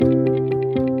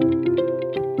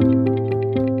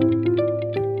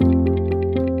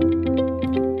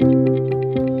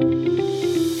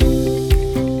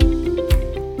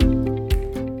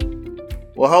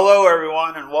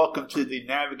welcome to the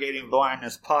Navigating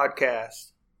Blindness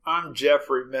podcast. I'm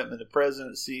Jeffrey Mittman, the President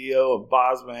and CEO of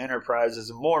Bosma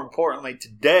Enterprises, and more importantly,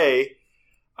 today,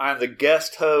 I'm the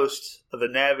guest host of the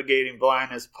Navigating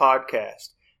Blindness podcast.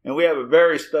 And we have a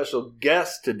very special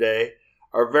guest today,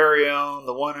 our very own,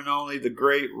 the one and only, the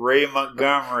great Ray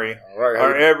Montgomery,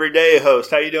 our everyday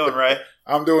host. How you doing, Ray?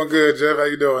 I'm doing good, Jeff. How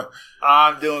you doing?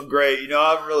 I'm doing great. You know,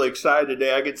 I'm really excited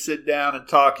today. I get to sit down and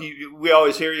talk. We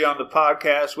always hear you on the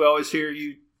podcast. We always hear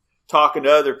you talking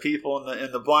to other people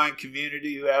in the blind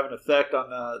community who have an effect on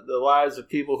the lives of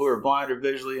people who are blind or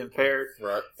visually impaired.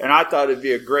 Right. And I thought it'd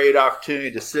be a great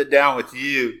opportunity to sit down with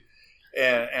you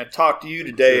and talk to you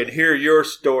today and hear your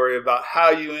story about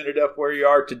how you ended up where you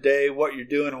are today, what you're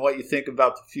doing, and what you think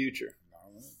about the future.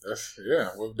 We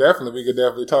could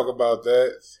definitely talk about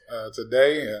that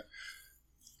today.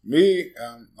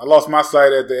 I lost my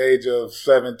sight at the age of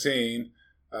 17,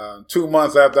 2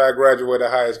 months after I graduated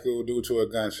high school due to a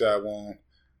gunshot wound.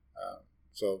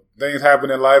 So things happen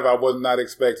in life. I was not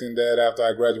expecting that after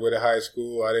I graduated high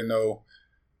school. I didn't know.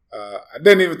 I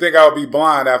didn't even think I would be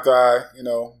blind after I,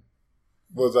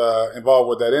 was involved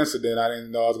with that incident. I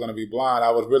didn't know I was going to be blind.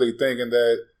 I was really thinking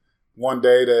that one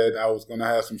day that I was going to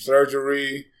have some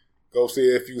surgery, go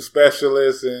see a few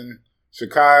specialists in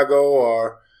Chicago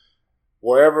or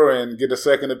wherever and get a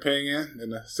second opinion.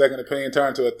 And the second opinion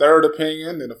turned to a third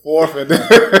opinion and a fourth. And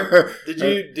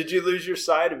Did you lose your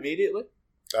sight immediately?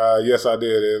 Yes, I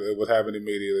did. It was happening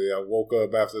immediately. I woke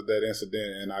up after that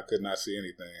incident and I could not see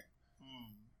anything.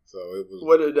 So it was.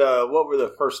 What were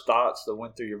the first thoughts that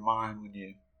went through your mind when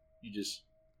you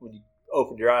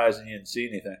opened your eyes and you didn't see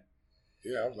anything?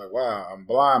 Yeah, I was like, wow, I'm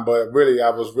blind. But really, I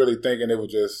was really thinking it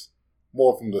was just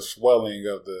more from the swelling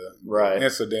of the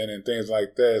incident and things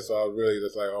like that. So I was really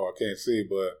just like, I can't see.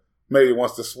 But maybe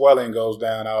once the swelling goes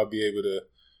down, I'll be able to,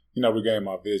 regain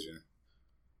my vision.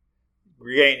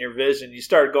 Regain your vision. You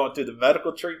started going through the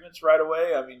medical treatments right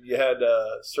away. I mean, you had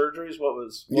surgeries. What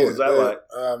was that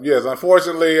like? Yes,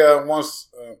 unfortunately, once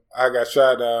I got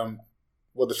shot,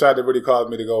 the shot that really caused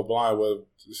me to go blind was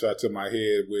the shot to my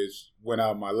head, which went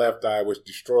out my left eye, which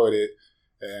destroyed it,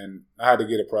 and I had to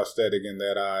get a prosthetic in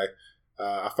that eye.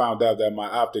 I found out that my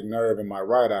optic nerve in my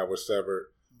right eye was severed,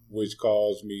 which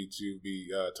caused me to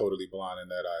be totally blind in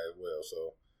that eye as well.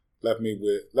 So left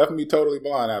me totally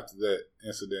blind after that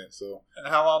incident. So. And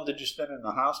how long did you spend in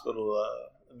the hospital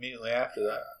immediately after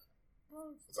that?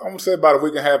 I'm gonna say about a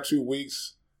week and a half, 2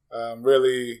 weeks.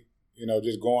 Really,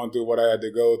 just going through what I had to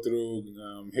go through,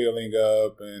 healing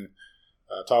up and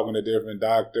talking to different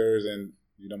doctors. And,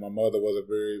 my mother was a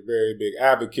very, very big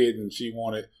advocate, and she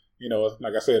wanted,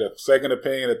 like I said, a second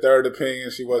opinion, a third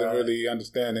opinion. She wasn't really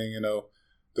understanding,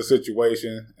 the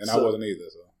situation, and I wasn't either.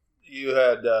 So you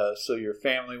had, so your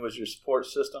family was your support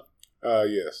system?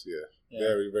 Yes,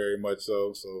 very, very much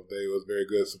so. So they was a very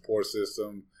good support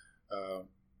system.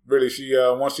 Really, she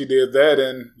once she did that,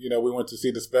 and we went to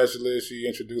see the specialist. She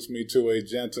introduced me to a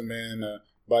gentleman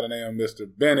by the name of Mr.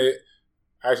 Bennett.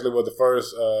 Actually, was the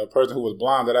first person who was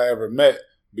blind that I ever met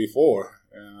before.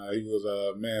 And he was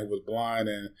a man who was blind,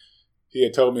 and he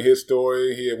had told me his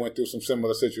story. He had went through some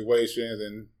similar situations,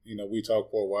 and we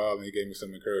talked for a while, and he gave me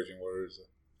some encouraging words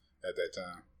at that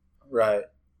time. Right,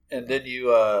 and then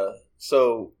you.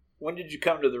 So when did you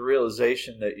come to the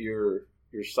realization that your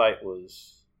sight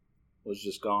was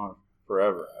just gone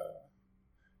forever?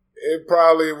 It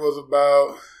probably was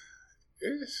about.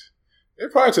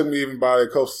 It probably took me even about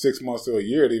close to 6 months to a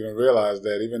year to even realize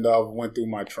that. Even though I went through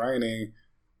my training,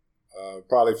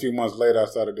 probably a few months later, I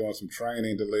started doing some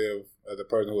training to live as a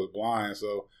person who was blind.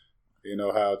 So,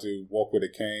 how to walk with a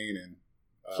cane and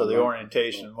so the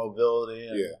orientation and mobility.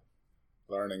 And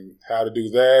learning how to do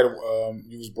that.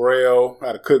 Use Braille,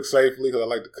 how to cook safely because I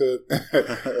like to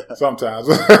cook sometimes.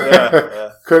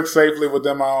 Cook safely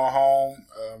within my own home.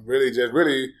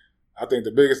 Really. I think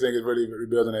the biggest thing is really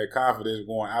rebuilding that confidence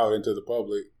going out into the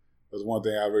public. Was one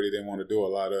thing I really didn't want to do a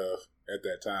lot of at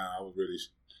that time. I was really.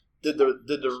 Did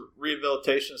the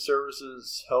rehabilitation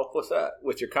services help with that,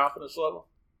 with your confidence level?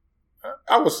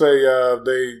 I would say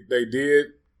they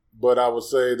did, but I would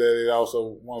say that it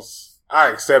also, once I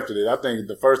accepted it, I think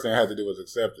the first thing I had to do was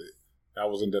accept it. I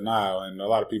was in denial, and a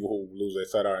lot of people who lose their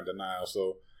sight are in denial.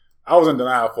 So I was in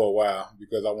denial for a while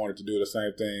because I wanted to do the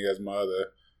same thing as my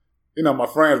other. My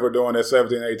friends were doing at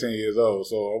 17, 18 years old,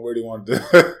 so I really wanted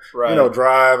to,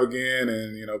 drive again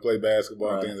and, play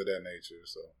basketball and things of that nature.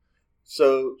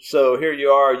 So here you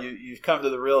are. You've come to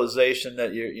the realization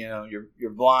that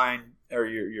you're blind or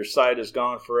your sight is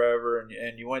gone forever,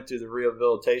 and you went through the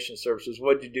rehabilitation services.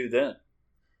 What did you do then?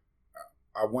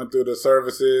 I went through the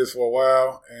services for a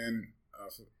while, and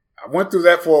I went through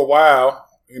that for a while,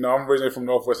 I'm originally from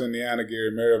Northwest Indiana,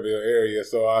 Gary, Maryville area.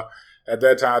 So at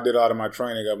that time, I did a lot of my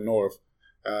training up north.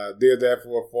 Did that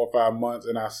for 4 or 5 months,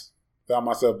 and I found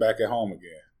myself back at home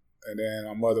again. And then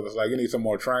my mother was like, you need some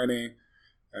more training.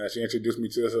 She introduced me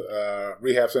to a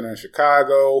rehab center in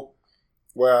Chicago,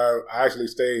 where I actually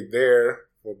stayed there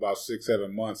for about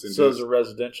 6-7 months. So it was a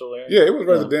residential area? Yeah, it was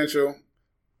residential.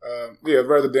 It was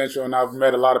residential, and I've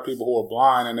met a lot of people who were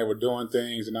blind, and they were doing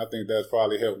things, and I think that's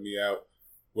probably helped me out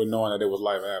with knowing that there was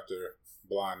life after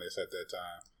blindness at that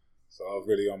time. So I was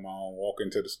really on my own,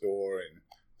 walking to the store and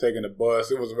taking the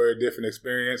bus. It was a very different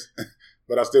experience,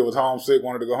 but I still was homesick,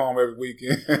 wanted to go home every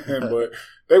weekend, but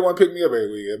they wouldn't pick me up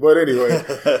every weekend. But anyway,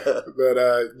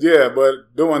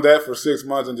 but doing that for 6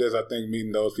 months and just, I think,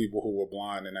 meeting those people who were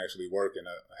blind and actually working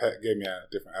gave me a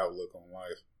different outlook on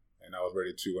life. And I was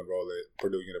ready to enroll at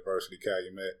Purdue University,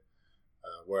 Calumet,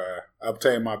 where I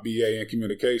obtained my BA in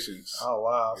communications. Oh,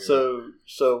 wow. Yeah.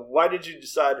 So why did you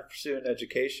decide to pursue an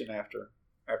education after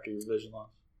your vision loss?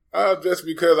 Just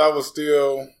because I was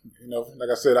still, like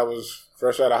I said, I was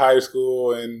fresh out of high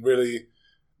school and really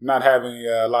not having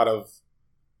a lot of,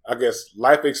 I guess,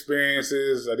 life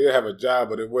experiences. I did have a job,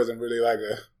 but it wasn't really like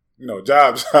a,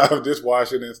 job,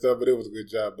 dishwashing and stuff, but it was a good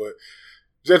job. But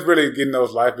just really getting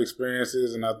those life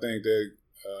experiences, and I think that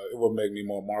it will make me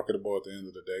more marketable at the end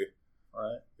of the day.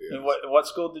 Right. Yeah. And what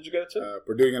school did you go to?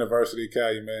 Purdue University,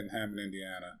 Calumet in Hammond,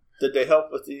 Indiana. Did they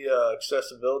help with the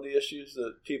accessibility issues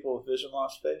that people with vision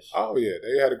loss face? Oh, yeah.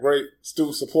 They had a great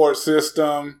student support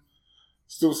system,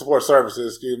 student support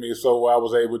services, so I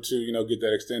was able to, get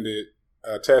that extended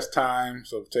test time.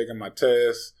 So taking my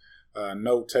tests,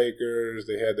 note takers,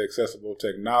 they had the accessible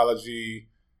technology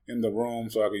in the room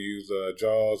so I could use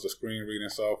JAWS, the screen reading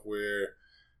software.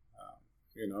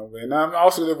 And I'm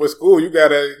also with school. You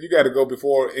gotta go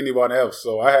before anyone else.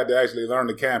 So I had to actually learn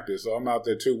the campus. So I'm out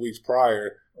there 2 weeks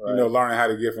prior, right. Learning how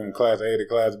to get from class A to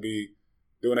class B,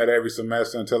 doing that every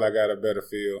semester until I got a better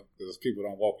feel. Because people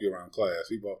don't walk you around class.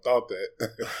 People thought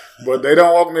that, but they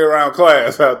don't walk me around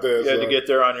class out there. You had to get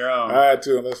there on your own. I had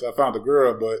to, unless I found a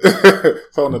girl, but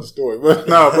it's a whole nother story. But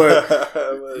no, but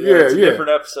it's a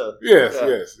different episode.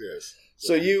 Yes.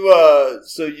 So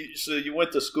you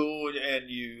went to school and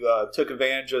you took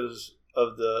advantage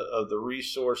of the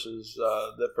resources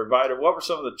that provided. What were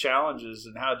some of the challenges,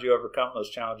 and how did you overcome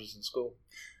those challenges in school?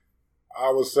 I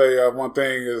would say one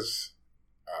thing is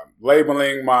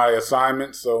labeling my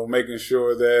assignments, so making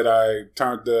sure that I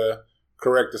turned the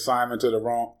correct assignment to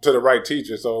the right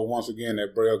teacher. So once again,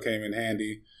 that Braille came in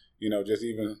handy. Just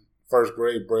even first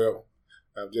grade Braille,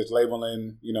 just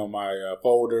labeling my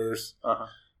folders. Uh-huh.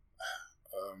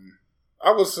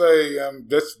 I would say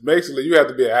just basically you have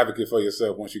to be an advocate for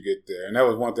yourself once you get there. And that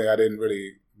was one thing I didn't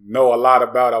really know a lot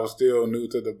about. I was still new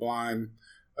to the blind,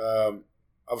 I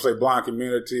would say blind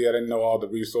community. I didn't know all the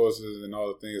resources and all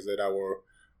the things that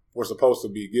were supposed to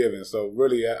be given. So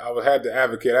really I had to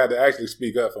advocate. I had to actually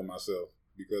speak up for myself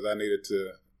because I needed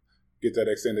to get that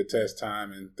extended test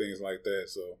time and things like that.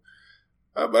 So,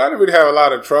 but I didn't really have a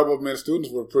lot of trouble. Man,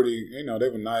 students were pretty, they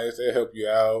were nice. They help you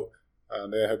out.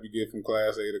 They'll help you get from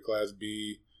class A to class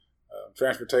B.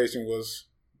 Transportation was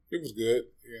good.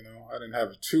 I didn't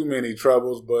have too many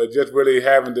troubles, but just really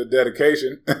having the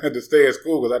dedication to stay at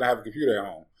school because I didn't have a computer at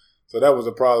home. So that was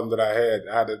a problem that I had.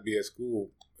 I had to be at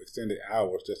school extended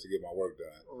hours just to get my work done.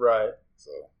 Right.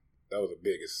 So that was the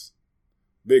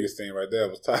biggest thing right there. I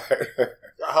was tired.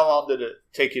 How long did it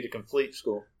take you to complete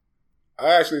school?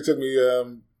 It took me,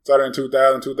 started in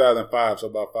 2005, so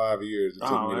about 5 years it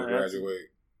took me to graduate.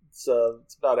 It's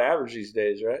about average these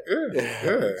days, right?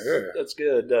 Yeah. That's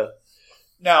good.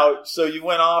 Now, so you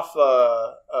went off,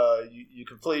 you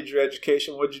completed your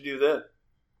education. What did you do then?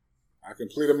 I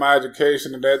completed my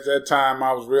education, and at that time,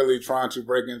 I was really trying to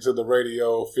break into the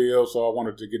radio field, so I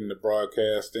wanted to get into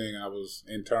broadcasting. I was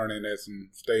interning at some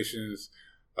stations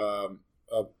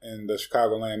up in the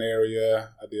Chicagoland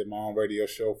area. I did my own radio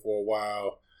show for a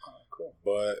while. Oh, cool.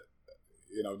 But,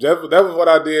 that was what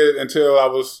I did until I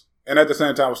was... And at the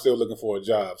same time, I was still looking for a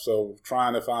job. So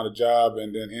trying to find a job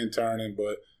and then interning.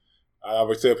 But I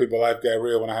always tell people life got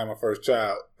real when I had my first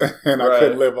child. And I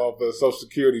couldn't live off a Social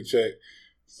Security check.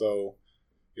 So,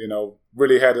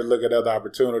 really had to look at other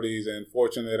opportunities. And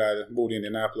fortunate I moved to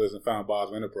Indianapolis and found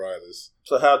Bosma Enterprises.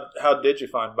 So how did you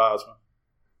find Bosma?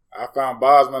 I found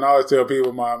Bosma. I always tell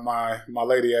people my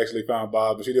lady actually found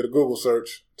Bosma. She did a Google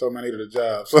search, told me I needed a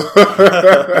job. So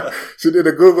she did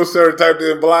a Google search, typed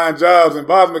in blind jobs, and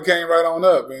Bosma came right on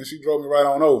up, and she drove me right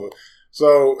on over.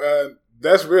 So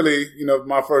that's really,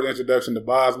 my first introduction to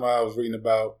Bosma. I was reading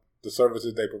about the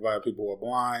services they provide people who are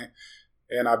blind,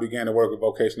 and I began to work with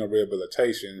vocational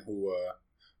rehabilitation, who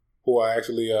who are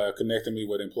actually connecting me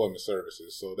with employment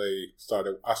services. So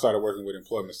I started working with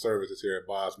employment services here at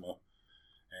Bosma.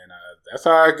 And that's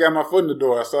how I got my foot in the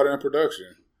door. I started in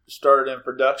production. Started in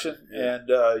production, Yeah.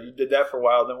 and you did that for a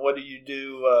while. Then what do you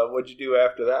do? What did you do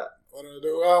after that? What did I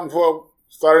do? Well,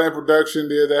 started in production,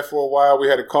 did that for a while. We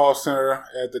had a call center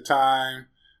at the time.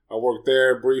 I worked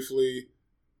there briefly,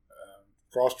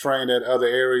 cross-trained at other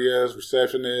areas,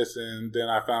 receptionist, and then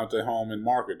I found a home in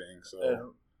marketing.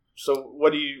 So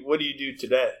what do you do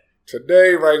today?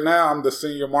 Today, right now, I'm the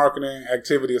Senior Marketing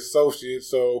Activity Associate,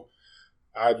 so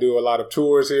I do a lot of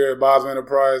tours here at Bosma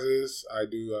Enterprises. I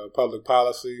do public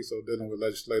policy, so dealing with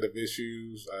legislative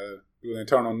issues. I do an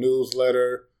internal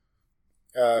newsletter,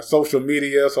 social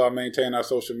media, so I maintain our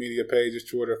social media pages,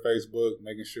 Twitter, Facebook,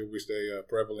 making sure we stay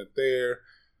prevalent there.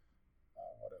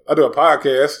 I do a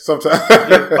podcast sometimes.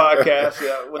 You do a podcast,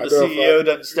 yeah, when the CEO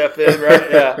doesn't step in,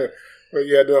 right? Yeah. But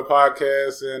yeah, I do a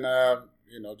podcast and,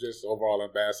 just overall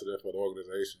ambassador for the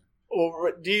organization.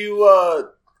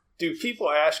 Well, do people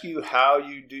ask you how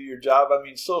you do your job? I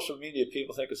mean, social media,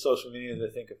 people think of social media, they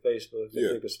think of Facebook, they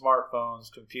think of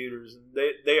smartphones, computers. And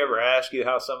they ever ask you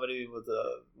how somebody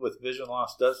with vision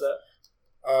loss does that?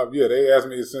 Yeah, they ask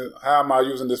me, how am I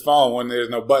using this phone when there's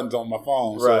no buttons on my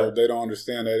phone? Right. So they don't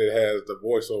understand that it has the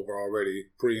voiceover already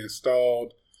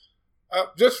pre-installed.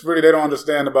 Just really, they don't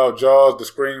understand about JAWS, the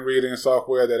screen reading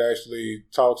software that actually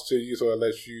talks to you. So it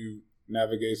lets you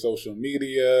navigate social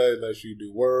media, it lets you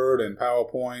do Word and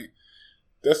PowerPoint.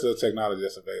 That's the technology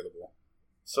that's available.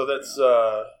 So that's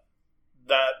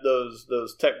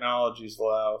those technologies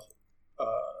allow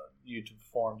you to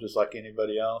perform just like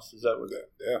anybody else. Is that what?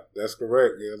 Yeah, that's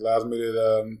correct. It allows me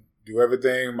to do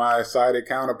everything my sighted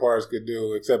counterparts could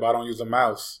do, except I don't use a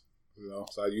mouse.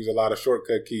 So I use a lot of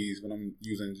shortcut keys when I'm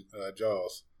using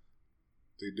JAWS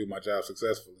to do my job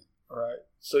successfully. All right.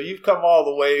 So you've come all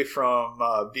the way from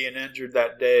being injured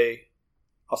that day,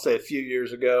 I'll say a few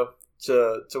years ago,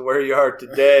 to where you are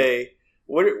today.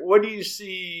 What do you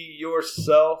see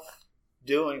yourself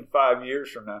doing 5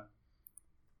 years from now?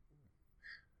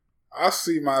 I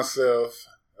see myself,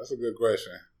 that's a good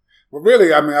question. But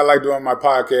really, I mean, I like doing my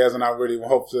podcast, and I really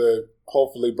hope to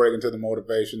hopefully break into the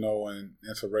motivational and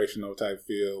inspirational type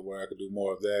field where I could do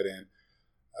more of that. And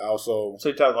also, so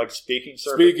you're talking like speaking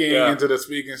circuit? Into the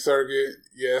speaking circuit,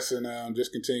 yes, and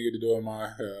just continue to do my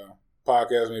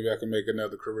podcast. Maybe I can make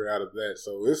another career out of that.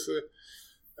 So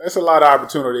it's a lot of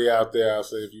opportunity out there, I'll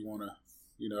say, if you want to,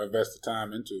 invest the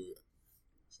time into it.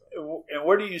 So. And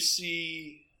where do you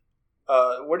see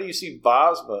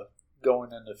Bosma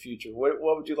going in the future? What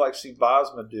would you like to see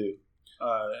Bosma do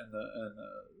in the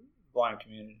blind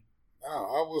community?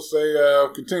 I will say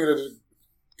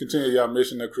continue your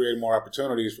mission to create more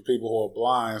opportunities for people who are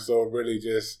blind. So really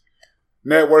just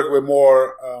network with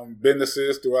more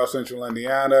businesses throughout Central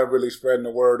Indiana, really spreading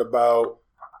the word about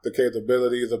the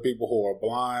capabilities of people who are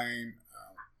blind.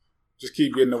 Just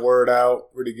keep getting the word out,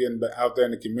 really getting out there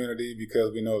in the community,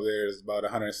 because we know there's about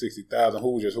 160,000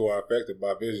 Hoosiers who are affected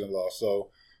by vision loss. So,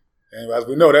 and as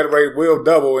we know, that rate will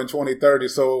double in 2030.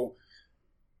 So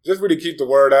just really keep the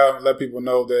word out and let people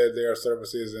know that there are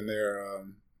services and there are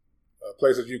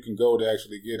places you can go to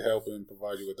actually get help and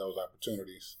provide you with those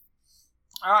opportunities.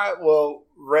 All right. Well,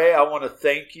 Ray, I want to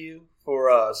thank you for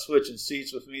switching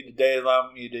seats with me today,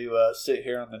 allowing me to sit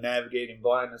here on the Navigating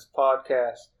Blindness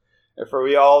podcast. And for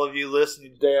all of you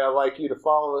listening today, I'd like you to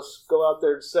follow us. Go out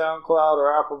there to SoundCloud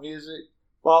or Apple Music.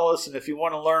 Follow us. And if you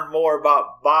want to learn more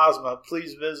about Bosma,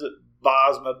 please visit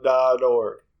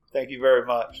bosma.org. Thank you very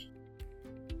much.